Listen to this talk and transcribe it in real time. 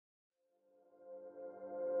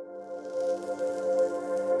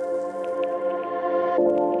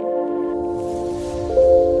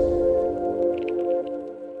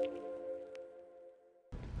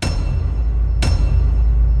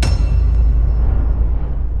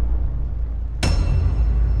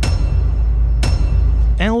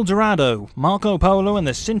El Dorado, Marco Polo and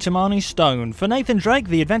the Sintamani Stone. For Nathan Drake,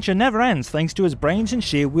 the adventure never ends thanks to his brains and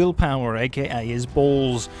sheer willpower, aka his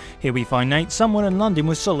balls. Here we find Nate somewhere in London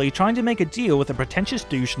with Sully trying to make a deal with a pretentious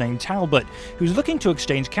douche named Talbot, who's looking to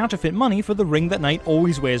exchange counterfeit money for the ring that Nate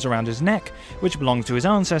always wears around his neck, which belongs to his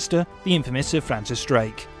ancestor, the infamous Sir Francis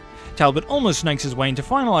Drake. Talbot almost snakes his way into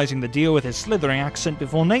finalising the deal with his slithering accent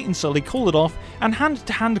before Nate and Sully call it off and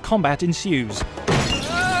hand-to-hand combat ensues.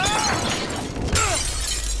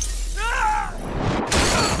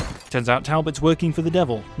 Turns out Talbot's working for the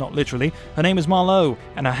devil, not literally. Her name is Marlowe,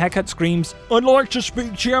 and her haircut screams, "I'd like to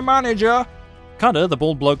speak to your manager!" Cutter, the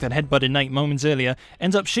bald bloke that headbutted Nate moments earlier,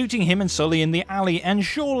 ends up shooting him and Sully in the alley, and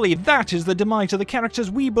surely that is the demise of the characters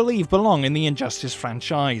we believe belong in the Injustice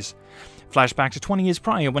franchise. Flashback to 20 years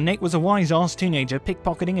prior when Nate was a wise-ass teenager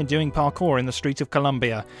pickpocketing and doing parkour in the streets of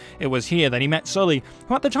Columbia. It was here that he met Sully,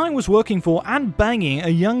 who at the time was working for and banging a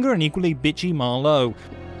younger and equally bitchy Marlowe.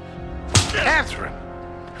 Catherine!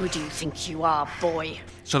 Who do you think you are, boy?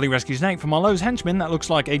 Sully rescues Nate from Marlowe's henchman that looks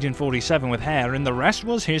like Agent 47 with hair, and the rest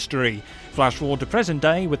was history. Flash forward to present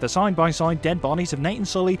day with the side-by-side dead bodies of Nate and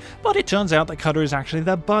Sully, but it turns out that Cutter is actually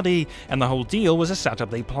their buddy, and the whole deal was a setup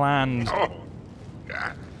they planned. Oh,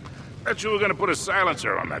 God. Bet you were gonna put a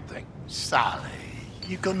silencer on that thing. Sully,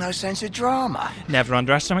 you've got no sense of drama. Never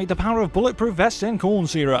underestimate the power of bulletproof vests and corn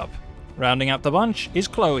syrup. Rounding out the bunch is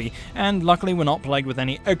Chloe, and luckily we're not plagued with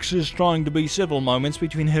any exes trying to be civil moments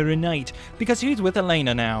between her and Nate, because he's with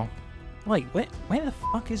Elena now. Wait, where the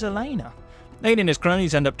fuck is Elena? Nate and his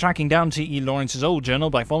cronies end up tracking down T.E. Lawrence's old journal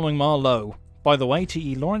by following Marlowe. By the way,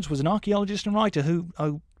 T.E. Lawrence was an archaeologist and writer who...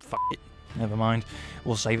 oh, fuck it. Never mind.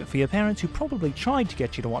 We'll save it for your parents who probably tried to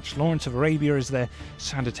get you to watch Lawrence of Arabia as their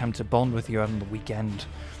sad attempt to bond with you on the weekend.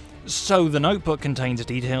 So the notebook contains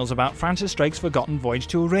details about Francis Drake's forgotten voyage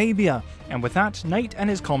to Arabia, and with that, Nate and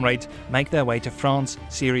his comrades make their way to France,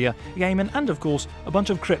 Syria, Yemen, and of course, a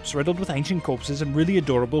bunch of crypts riddled with ancient corpses and really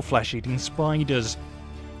adorable flesh-eating spiders.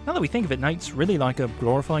 Now that we think of it, Nate's really like a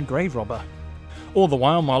glorified grave robber. All the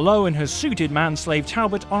while, Marlowe and her suited man-slave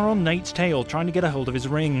Talbot are on Nate's tail, trying to get a hold of his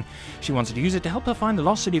ring. She wants to use it to help her find the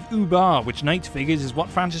lost city of Ubar, which Nate figures is what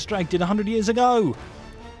Francis Drake did 100 years ago.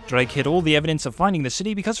 Drake hid all the evidence of finding the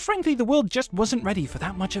city because frankly the world just wasn't ready for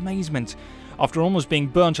that much amazement. After almost being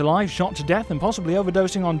burnt alive, shot to death, and possibly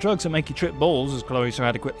overdosing on drugs that make you trip balls, as Chloe so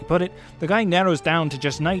adequately put it, the gang narrows down to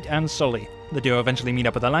just Nate and Sully. The duo eventually meet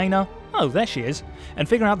up with Elena, oh there she is, and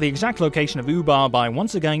figure out the exact location of Ubar by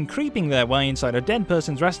once again creeping their way inside a dead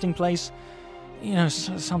person's resting place. You know,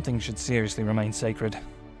 something should seriously remain sacred.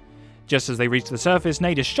 Just as they reach the surface,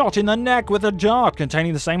 Nate is shot in the neck with a dart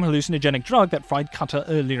containing the same hallucinogenic drug that fried Cutter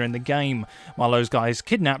earlier in the game. Marlowe's guys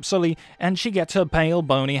kidnap Sully, and she gets her pale,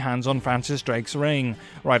 bony hands on Francis Drake's ring.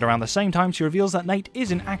 Right around the same time, she reveals that Nate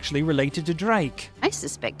isn't actually related to Drake. I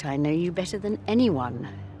suspect I know you better than anyone,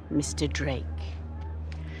 Mr. Drake.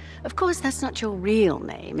 Of course, that's not your real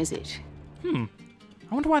name, is it? I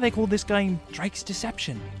wonder why they call this game Drake's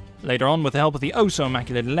Deception. Later on, with the help of the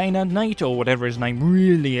oh-so-immaculate Elena, Nate, or whatever his name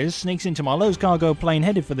really is, sneaks into Marlowe's cargo plane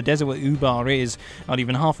headed for the desert where Ubar is. Not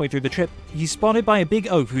even halfway through the trip, he's spotted by a big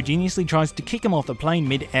oaf who geniusly tries to kick him off the plane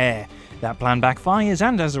mid-air. That plan backfires,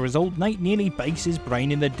 and as a result, Nate nearly bakes his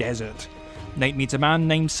brain in the desert. Nate meets a man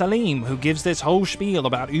named Salim, who gives this whole spiel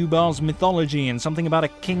about Ubar's mythology and something about a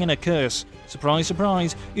king and a curse. Surprise,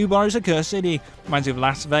 surprise, Ubar is a cursed city. Reminds you of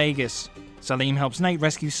Las Vegas. Salim helps Nate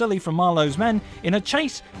rescue Sully from Marlowe's men in a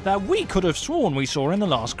chase that we could have sworn we saw in The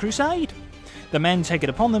Last Crusade. The men take it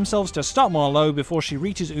upon themselves to stop Marlowe before she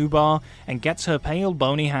reaches Ubar and gets her pale,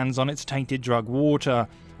 bony hands on its tainted drug water.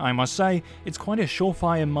 I must say, it's quite a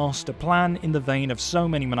surefire master plan in the vein of so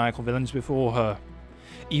many maniacal villains before her.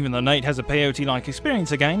 Even though Nate has a peyote-like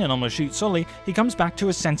experience again and almost shoots Sully, he comes back to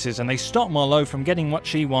his senses and they stop Marlowe from getting what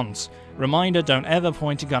she wants. Reminder, don't ever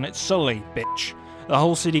point a gun at Sully, bitch. The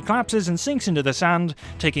whole city collapses and sinks into the sand,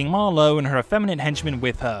 taking Marlowe and her effeminate henchmen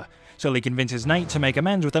with her. Sully convinces Nate to make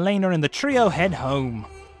amends with Elena and the trio head home.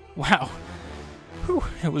 Wow. Whew,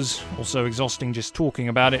 it was also exhausting just talking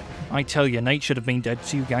about it. I tell you, Nate should have been dead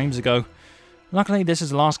 2 games ago. Luckily, this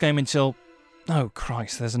is the last game until... oh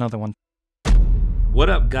Christ, there's another one. What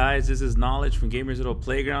up guys, this is Knowledge from Gamers Little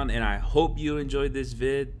Playground, and I hope you enjoyed this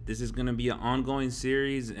vid. This is going to be an ongoing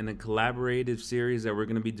series and a collaborative series that we're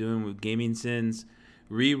going to be doing with Gaming Sins.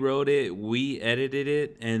 Rewrote it, we edited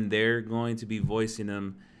it, and they're going to be voicing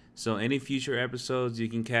them. So any future episodes you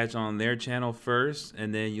can catch on their channel first,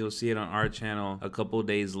 and then you'll see it on our channel a couple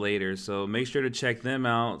days later. So make sure to check them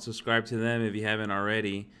out, subscribe to them if you haven't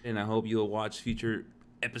already, and I hope you'll watch future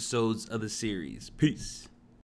episodes of the series. Peace.